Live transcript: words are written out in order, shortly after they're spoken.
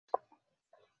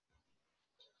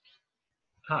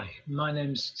Hi, my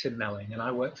name's Tim Melling and I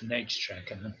work for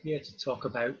Naturetrek, and I'm here to talk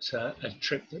about a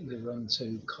trip that we run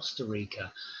to Costa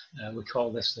Rica. We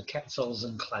call this the Quetzals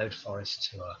and Cloudforest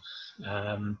Tour.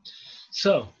 Um,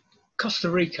 so,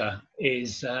 Costa Rica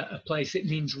is a place, it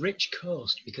means rich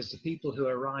coast, because the people who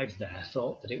arrived there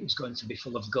thought that it was going to be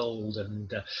full of gold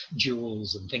and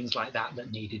jewels and things like that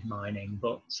that needed mining.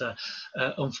 But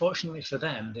unfortunately for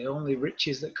them, the only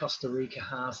riches that Costa Rica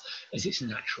has is its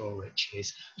natural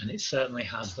riches, and it certainly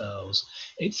has those.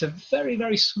 It's a very,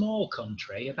 very small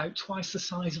country, about twice the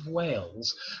size of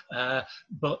Wales,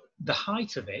 but the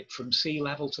height of it from sea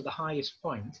level to the highest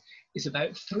point is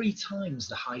about 3 times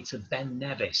the height of Ben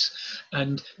Nevis.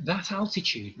 And that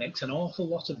altitude makes an awful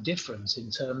lot of difference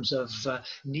in terms of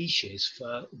niches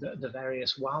for the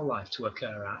various wildlife to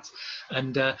occur at.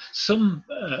 And some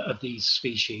of these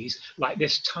species, like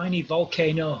this tiny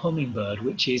volcano hummingbird,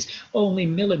 which is only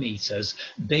millimeters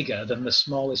bigger than the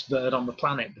smallest bird on the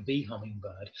planet, the bee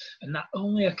hummingbird, and that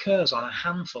only occurs on a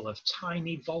handful of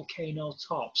tiny volcano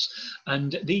tops.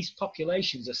 And these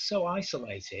populations are so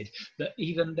isolated that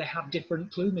even they have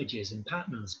different plumages and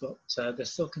patterns, but they're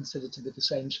still considered to be the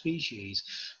same species.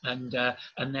 And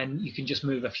then you can just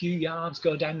move a few yards,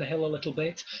 go down the hill a little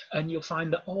bit, and you'll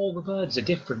find that all the birds are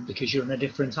different because you're in a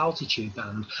different altitude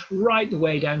band, right the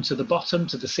way down to the bottom,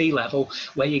 to the sea level,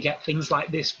 where you get things like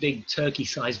this big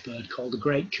turkey-sized bird called a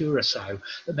great curassow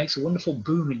that makes a wonderful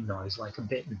booming noise like a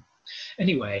bittern.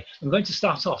 Anyway, I'm going to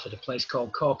start off at a place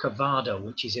called Corcovado,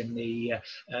 which is in the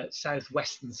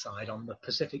southwestern side, on the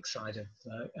Pacific side of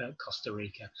Costa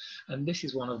Rica. And this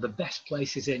is one of the best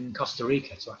places in Costa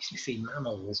Rica to actually see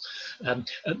mammals.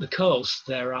 At the coast,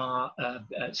 there are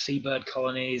seabird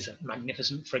colonies,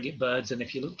 magnificent frigate birds, and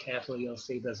if you look carefully, you'll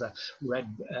see there's a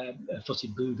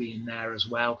red-footed booby in there as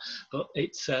well. But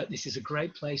this is a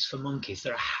great place for monkeys.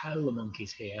 There are howler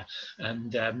monkeys here, and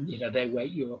they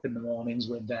wake you up in the mornings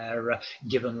with their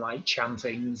gibbon-like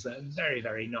chantings, very,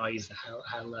 very noisy, the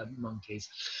howler monkeys.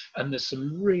 And there's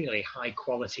some really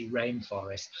high-quality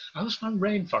rainforest. I always find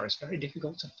rainforest very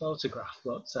difficult to photograph,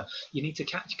 but you need to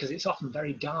catch, because it's often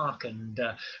very dark and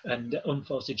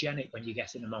unphotogenic when you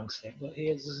get in amongst it. But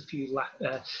there's a few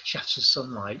shafts of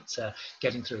sunlight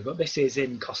getting through. But this is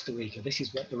in Costa Rica. This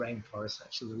is what the rainforest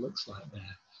actually looks like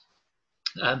there.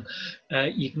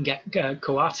 You can get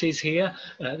coatis here.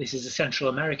 This is a Central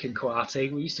American coati.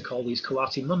 We used to call these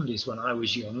coati mundis when I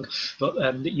was young,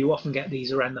 but you often get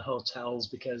these around the hotels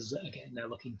because, again, they're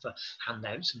looking for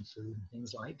handouts and food and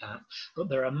things like that. But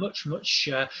there are much, much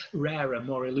rarer,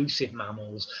 more elusive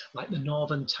mammals, like the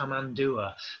northern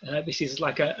tamandua. This is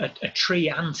like a tree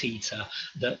anteater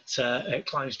that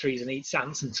climbs trees and eats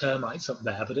ants and termites up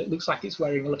there, but it looks like it's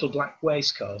wearing a little black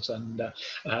waistcoat and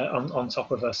on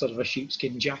top of a sort of a sheepskin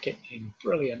jacket.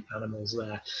 Brilliant animals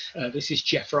there. This is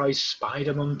Jeffroy's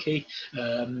spider monkey.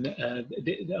 A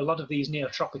lot of these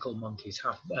neotropical monkeys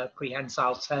have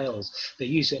prehensile tails. They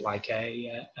use it like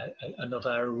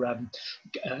another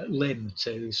limb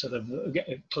to sort of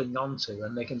cling onto,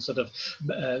 and they can sort of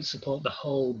support the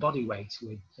whole body weight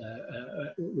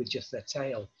with just their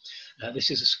tail. This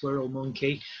is a squirrel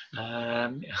monkey,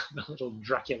 a little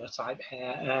Dracula type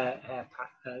hair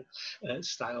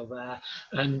style there,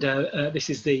 and this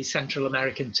is the Central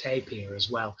American tapir as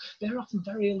well. They're often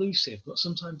very elusive, but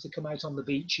sometimes they come out on the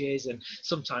beaches, and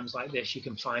sometimes like this you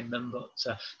can find them,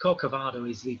 but Corcovado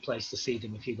is the place to see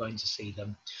them if you're going to see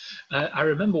them. I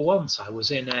remember once I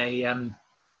was in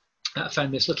I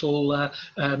found this little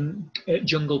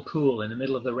jungle pool in the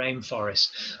middle of the rainforest,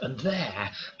 and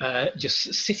there,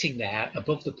 just sitting there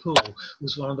above the pool,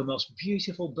 was one of the most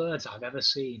beautiful birds I've ever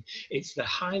seen. It's the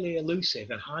highly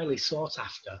elusive and highly sought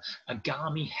after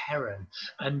agami heron,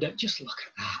 and just look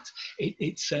at that.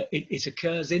 It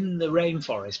occurs in the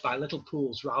rainforest by little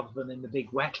pools rather than in the big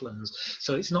wetlands,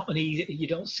 so it's not an easy. You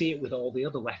don't see it with all the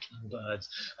other wetland birds,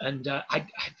 and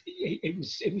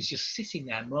it was just sitting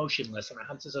there motionless, and I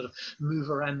had to sort of move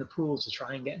around the pool to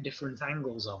try and get different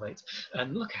angles of it.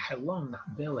 And look at how long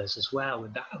that bill is as well,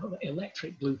 with that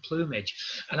electric blue plumage.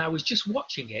 And I was just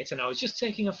watching it, and I was just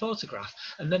taking a photograph,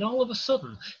 and then all of a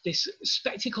sudden this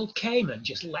spectacled caiman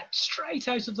just leapt straight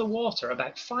out of the water,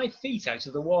 about 5 feet out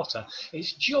of the water.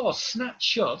 Its jaws snapped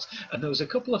shut, and there was a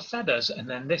couple of feathers, and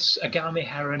then this agami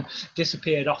heron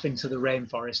disappeared off into the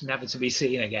rainforest, never to be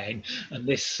seen again. And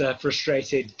this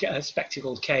frustrated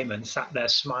spectacled caiman sat there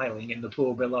smiling in the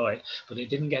pool below it, but it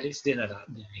didn't get its dinner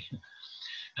that day.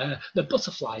 The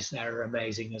butterflies there are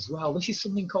amazing as well. This is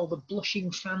something called the blushing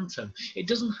phantom. It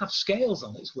doesn't have scales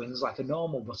on its wings like a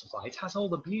normal butterfly. It has all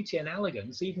the beauty and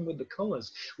elegance, even with the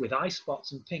colours, with eye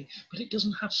spots and pink, but it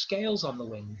doesn't have scales on the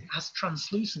wing. It has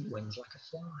translucent wings like a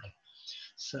fly.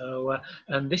 So,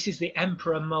 and this is the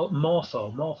Emperor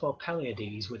Morpho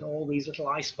Pleiades, with all these little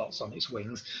eye spots on its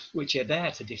wings, which are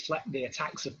there to deflect the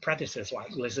attacks of predators like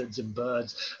lizards and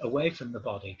birds away from the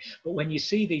body. But when you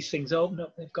see these things open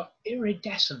up, they've got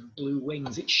iridescent blue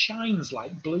wings. It shines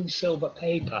like blue silver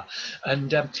paper,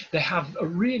 and they have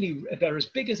they're as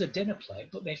big as a dinner plate,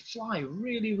 but they fly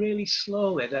really, really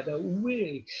slowly. They're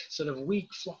really sort of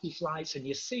weak, floppy flights, and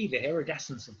you see the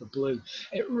iridescence of the blue.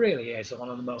 It really is one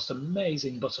of the most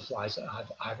amazing butterflies that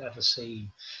I've ever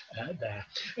seen there.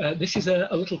 This is a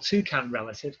little toucan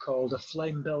relative called a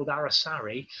flame-billed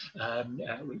aracari,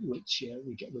 which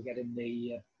we get in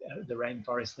the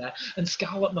rainforest there, and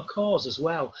scarlet macaws as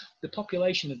well. The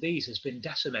population of these has been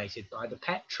decimated by the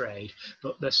pet trade,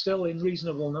 but they're still in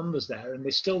reasonable numbers there, and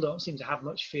they still don't seem to have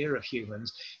much fear of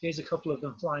humans. Here's a couple of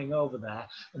them flying over there,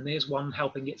 and there's one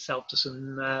helping itself to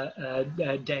some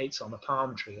dates on a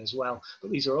palm tree as well.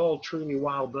 But these are all truly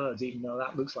wild birds, even though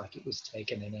that looks like it was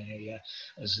taken in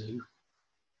a zoo.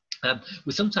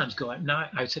 We sometimes go out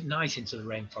at night into the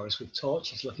rainforest with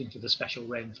torches looking for the special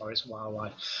rainforest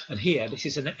wildlife. And here, this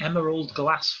is an emerald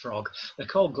glass frog. They're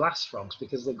called glass frogs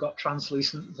because they've got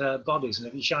translucent bodies. And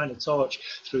if you shine a torch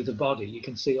through the body, you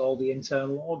can see all the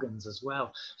internal organs as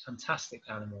well. Fantastic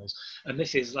animals. And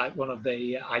this is like one of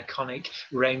the iconic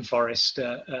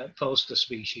rainforest poster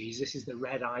species. This is the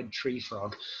red-eyed tree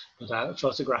frog. But I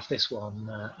photographed this one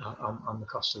on the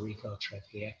Costa Rica trip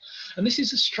here. And this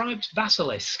is a striped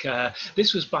basilisk.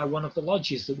 This was by one of the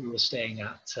lodges that we were staying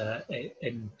at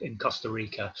in Costa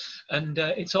Rica. And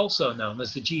it's also known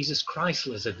as the Jesus Christ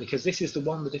lizard, because this is the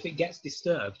one that if it gets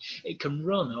disturbed, it can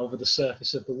run over the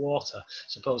surface of the water,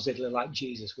 supposedly like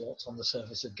Jesus walked on the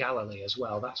surface of Galilee as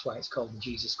well. That's why it's called the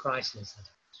Jesus Christ lizard.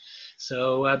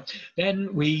 So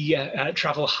then we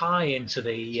travel high into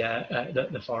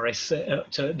the forest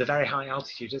to the very high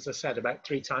altitude, as I said, about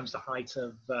 3 times the height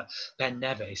of Ben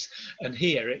Nevis. And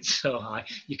here it's so high,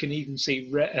 you can even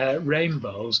see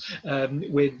rainbows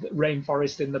with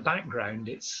rainforest in the background.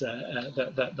 It's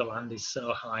the land is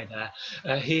so high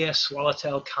there. Here,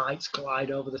 swallowtail kites glide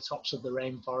over the tops of the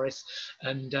rainforest,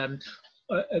 and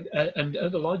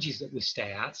the lodges that we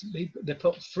stay at, they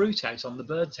put fruit out on the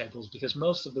bird tables because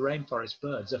most of the rainforest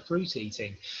birds are fruit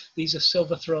eating. These are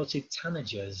silver-throated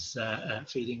tanagers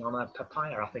feeding on a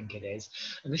papaya, I think it is.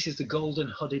 And this is the golden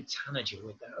hooded tanager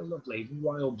with a lovely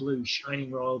royal blue,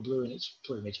 shining royal blue in its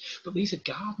plumage. But these are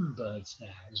garden birds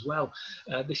there as well.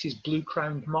 This is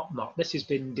blue-crowned motmot. This has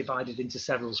been divided into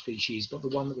several species, but the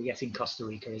one that we get in Costa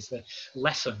Rica is the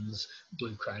Lesson's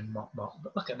blue-crowned motmot.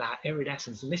 But look at that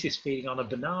iridescence, and this is feeding on a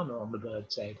banana on the bird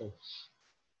table.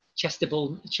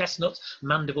 Chestnut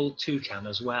mandible toucan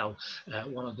as well,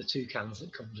 one of the toucans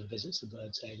that comes and visits the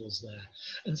bird tables there.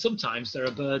 And sometimes there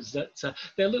are birds that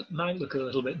might look a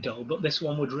little bit dull, but this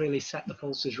one would really set the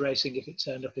pulses racing if it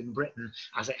turned up in Britain,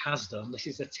 as it has done. This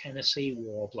is the Tennessee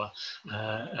warbler.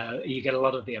 You get a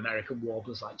lot of the American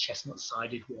warblers like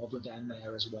chestnut-sided warbler down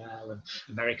there as well, and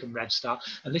American redstart.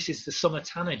 And this is the summer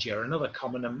tanager, another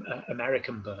common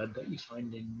American bird that you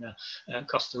find in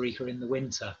Costa Rica in the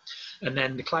winter. And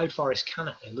then the Cloudforest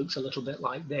canopy looks a little bit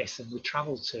like this, and we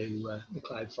travel to the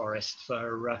Cloudforest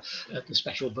for the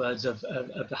special birds of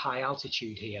the high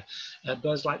altitude here.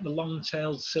 Birds like the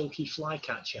long-tailed silky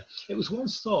flycatcher. It was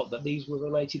once thought that these were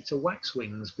related to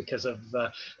waxwings because of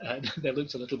they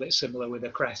looked a little bit similar with a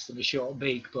crest and a short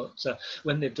beak, but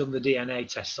when they've done the DNA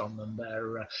tests on them,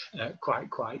 they're quite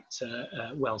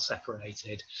well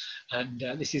separated. And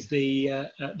this is the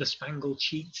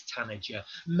spangle-cheeked tanager.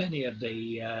 Many of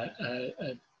the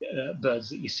birds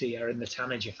that you see are in the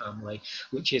tanager family,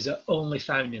 which is only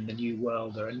found in the New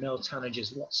World. There are no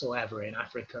tanagers whatsoever in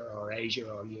Africa or Asia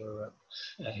or Europe.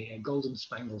 Golden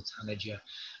spangled tanager.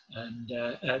 And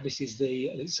this is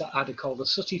it's either called the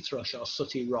sooty thrush or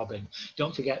sooty robin.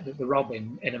 Don't forget that the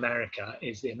robin in America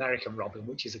is the American robin,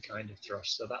 which is a kind of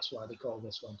thrush. So that's why they call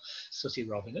this one sooty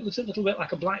robin. It looks a little bit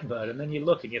like a blackbird, and then you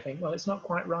look and you think, well, it's not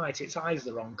quite right. Its eyes are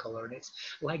the wrong colour and its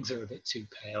legs are a bit too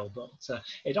pale, but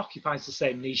it occupies the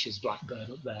same niche as blackbird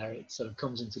up there. It sort of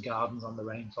comes into gardens on the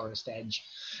rainforest edge.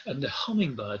 And the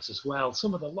hummingbirds as well.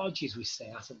 Some of the lodges we stay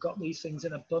at have got these things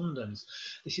in abundance.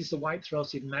 This is the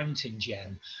white-throated mountain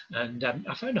gem. And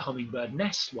I found a hummingbird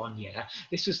nest one year.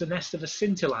 This was the nest of a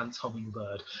scintillant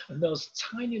hummingbird. And those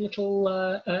tiny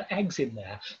little eggs in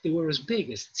there, they were as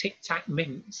big as Tic Tac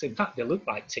mints. In fact, they look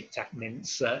like Tic Tac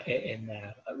mints in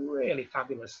there. A really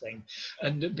fabulous thing.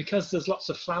 And because there's lots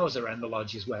of flowers around the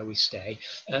lodges where we stay,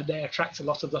 they attract a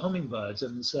lot of the hummingbirds.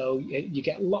 And so you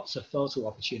get lots of photo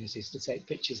opportunities to take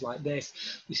pictures like this.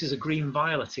 This is a green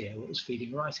violet here that was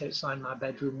feeding right outside my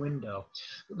bedroom window. know.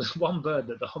 But there's one bird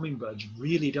that the hummingbirds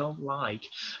really don't like,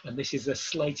 and this is a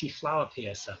slaty flower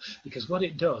piercer, because what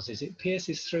it does is it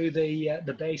pierces through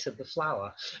the base of the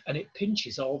flower, and it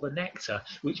pinches all the nectar,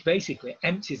 which basically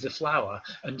empties the flower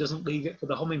and doesn't leave it for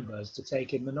the hummingbirds to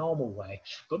take in the normal way.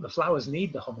 But the flowers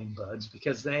need the hummingbirds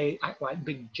because they act like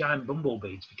big giant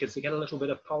bumblebees, because they get a little bit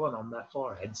of pollen on their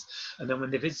foreheads, and then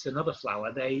when they visit another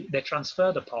flower, they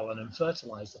transfer the pollen and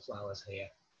fertilize the flowers here.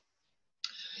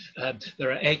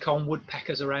 There are acorn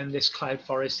woodpeckers around this cloud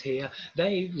forest here.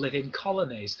 They live in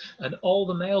colonies, and all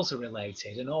the males are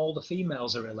related and all the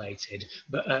females are related,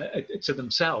 but to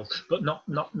themselves, but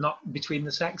not between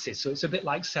the sexes. So it's a bit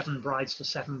like 7 brides for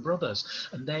 7 brothers,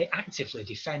 and they actively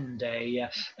defend a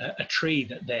tree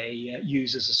that they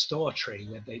use as a store tree,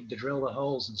 where they drill the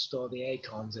holes and store the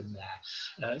acorns in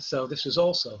there. So this was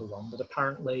also the one that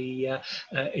apparently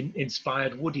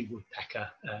inspired Woody Woodpecker,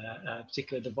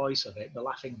 particularly the voice of it, the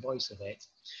laughing voice of it.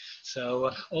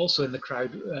 So also in the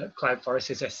cloud forest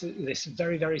is this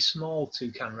very, very small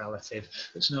toucan relative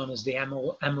that's known as the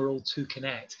emerald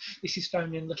toucanet. This is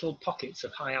found in little pockets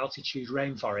of high altitude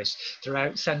rainforest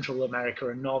throughout Central America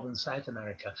and Northern South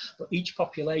America, but each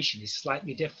population is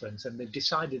slightly different, and they've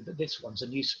decided that this one's a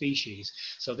new species.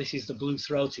 So this is the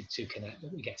blue-throated toucanet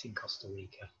that we get in Costa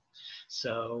Rica.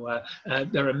 So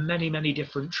there are many, many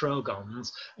different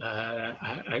trogons.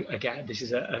 Again, this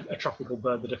is a tropical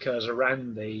bird that occurs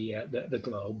around the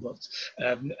globe, but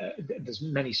there's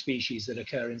many species that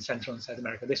occur in Central and South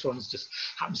America. This one's just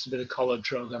happens to be the collared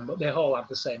trogon, but they all have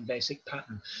the same basic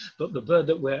pattern. But the bird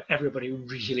that everybody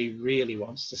really, really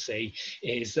wants to see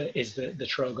is the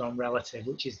trogon relative,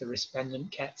 which is the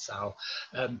Resplendant Quetzal.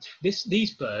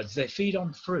 These birds, they feed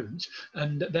on fruit,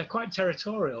 and they're quite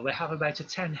territorial. They have about a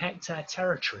 10-hectare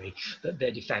territory that they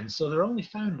defend, so they're only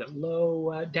found at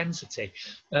low density.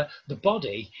 The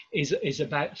body is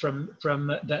about from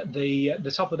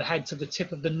the top of the head to the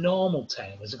tip of the normal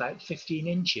tail is about 15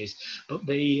 inches, but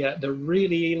the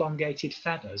really elongated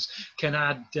feathers can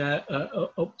add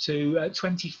up to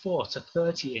 24 to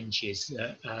 30 inches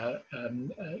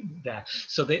there.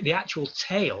 So the actual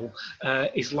tail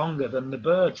is longer than the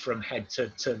bird from head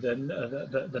to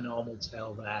the normal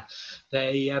tail there.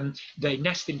 They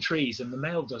nest in trees, and the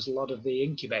male does a lot of the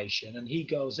incubation, and he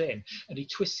goes in and he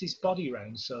twists his body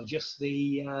round, so just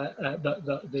the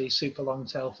super long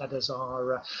tail feathers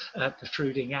are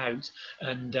protruding out.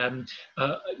 And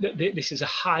this is a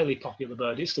highly popular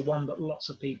bird. It's the one that lots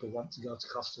of people want to go to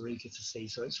Costa Rica to see,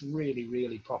 so it's really,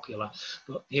 really popular.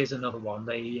 But here's another one,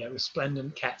 the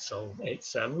Resplendant Quetzal.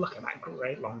 It's look at that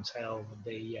great long tail.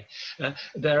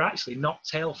 They're actually not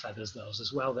tail feathers, those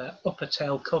as well. They're upper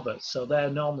tail coverts, so they're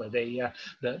normally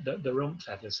the rump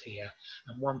feathers here.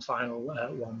 And one final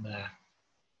one there.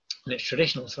 And it's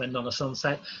traditional to end on a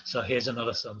sunset, so here's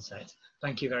another sunset.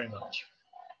 Thank you very much.